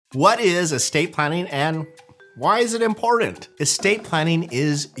What is estate planning and why is it important? Estate planning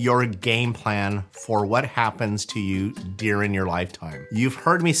is your game plan for what happens to you during your lifetime. You've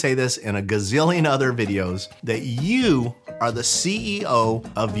heard me say this in a gazillion other videos that you are the CEO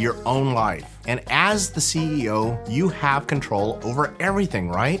of your own life. And as the CEO, you have control over everything,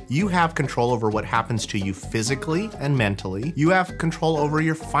 right? You have control over what happens to you physically and mentally. You have control over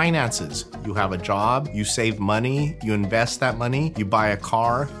your finances. You have a job, you save money, you invest that money, you buy a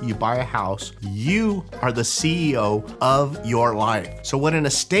car, you buy a house. You are the CEO of your life. So what an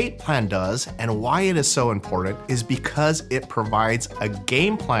estate plan does and why it is so important is because it provides a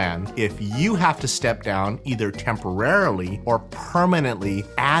game plan if you have to step down either temporarily or permanently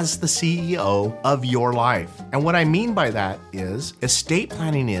as the CEO of your life. And what I mean by that is estate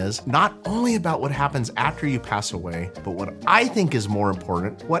planning is not only about what happens after you pass away, but what I think is more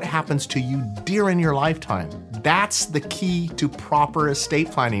important, what happens to you during your lifetime. That's the key to proper estate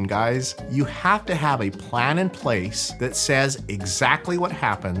planning, guys. You have to have a plan in place that says exactly what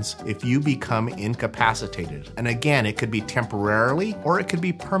happens if you become incapacitated. And again, it could be temporarily or it could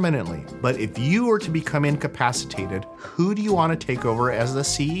be permanently. But if you were to become incapacitated, who do you want to take over as the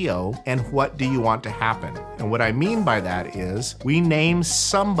CEO and what do you want to happen? And what I mean by that is we name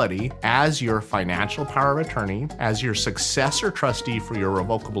somebody as your financial power of attorney, as your successor trustee for your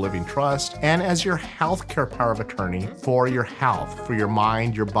revocable living trust, and as your healthcare power of attorney for your health, for your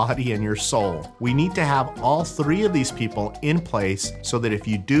mind, your body, and your soul. We need to have all three of these people in place so that if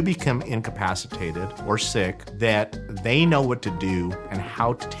you do become incapacitated or sick, that they know what to do and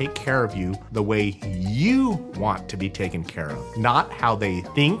how to take care of you the way you want to be taken care of. Not how they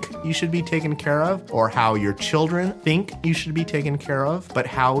think you should be taken care of or how your children think you should be taken care of, but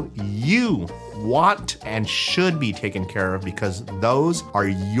how you want and should be taken care of because those are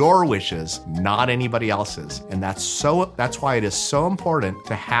your wishes, not anybody else's. And that's why it is so important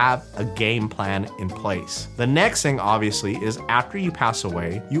to have a game plan in place. The next thing obviously is after you pass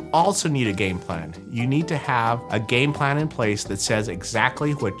away, you also need a game plan. You need to have a game plan in place that says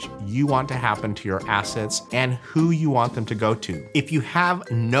exactly what you want to happen to your assets and who you want them to go to. If you have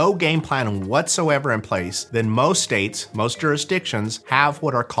no game plan whatsoever in place, then most states, most jurisdictions have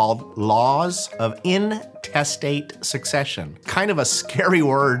what are called laws of intestate succession. Kind of a scary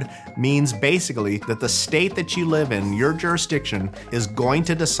word, means basically that the state that you live in, your jurisdiction, is going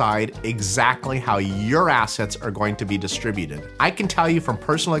to decide exactly how your assets are going to be distributed. I can tell you from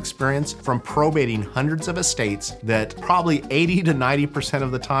personal experience, from probating hundreds of estates, that probably 80 to 90%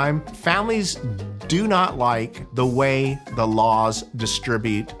 of the time, families do not like the way the laws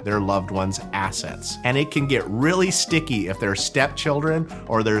distribute their loved ones' assets. And it can get really sticky if there's stepchildren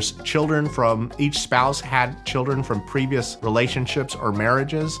or there's children from each spouse had children from previous relationships or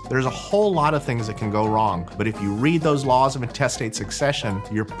marriages. There's a whole lot of things that can go wrong. But if you read those laws of intestate succession,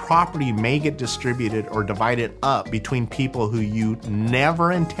 your property may get distributed or divided up between people who you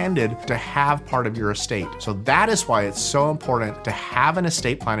never intended to have part of your estate. So that is why it's so important to have an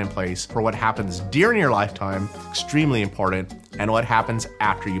estate plan in place for what happens during your lifetime, extremely important, and what happens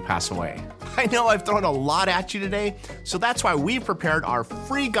after you pass away. I know I've thrown a lot at you today, so that's why we've prepared our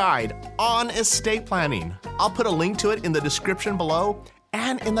free guide on estate planning. I'll put a link to it in the description below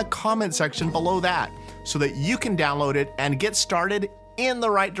and in the comment section below that so that you can download it and get started in the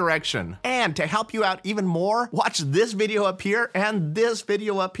right direction. And to help you out even more, watch this video up here and this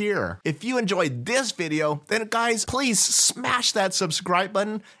video up here. If you enjoyed this video, then guys, please smash that subscribe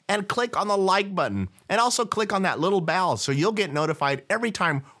button and click on the like button. And also click on that little bell so you'll get notified every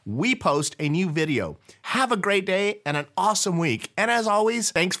time we post a new video. Have a great day and an awesome week. And as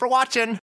always, thanks for watching.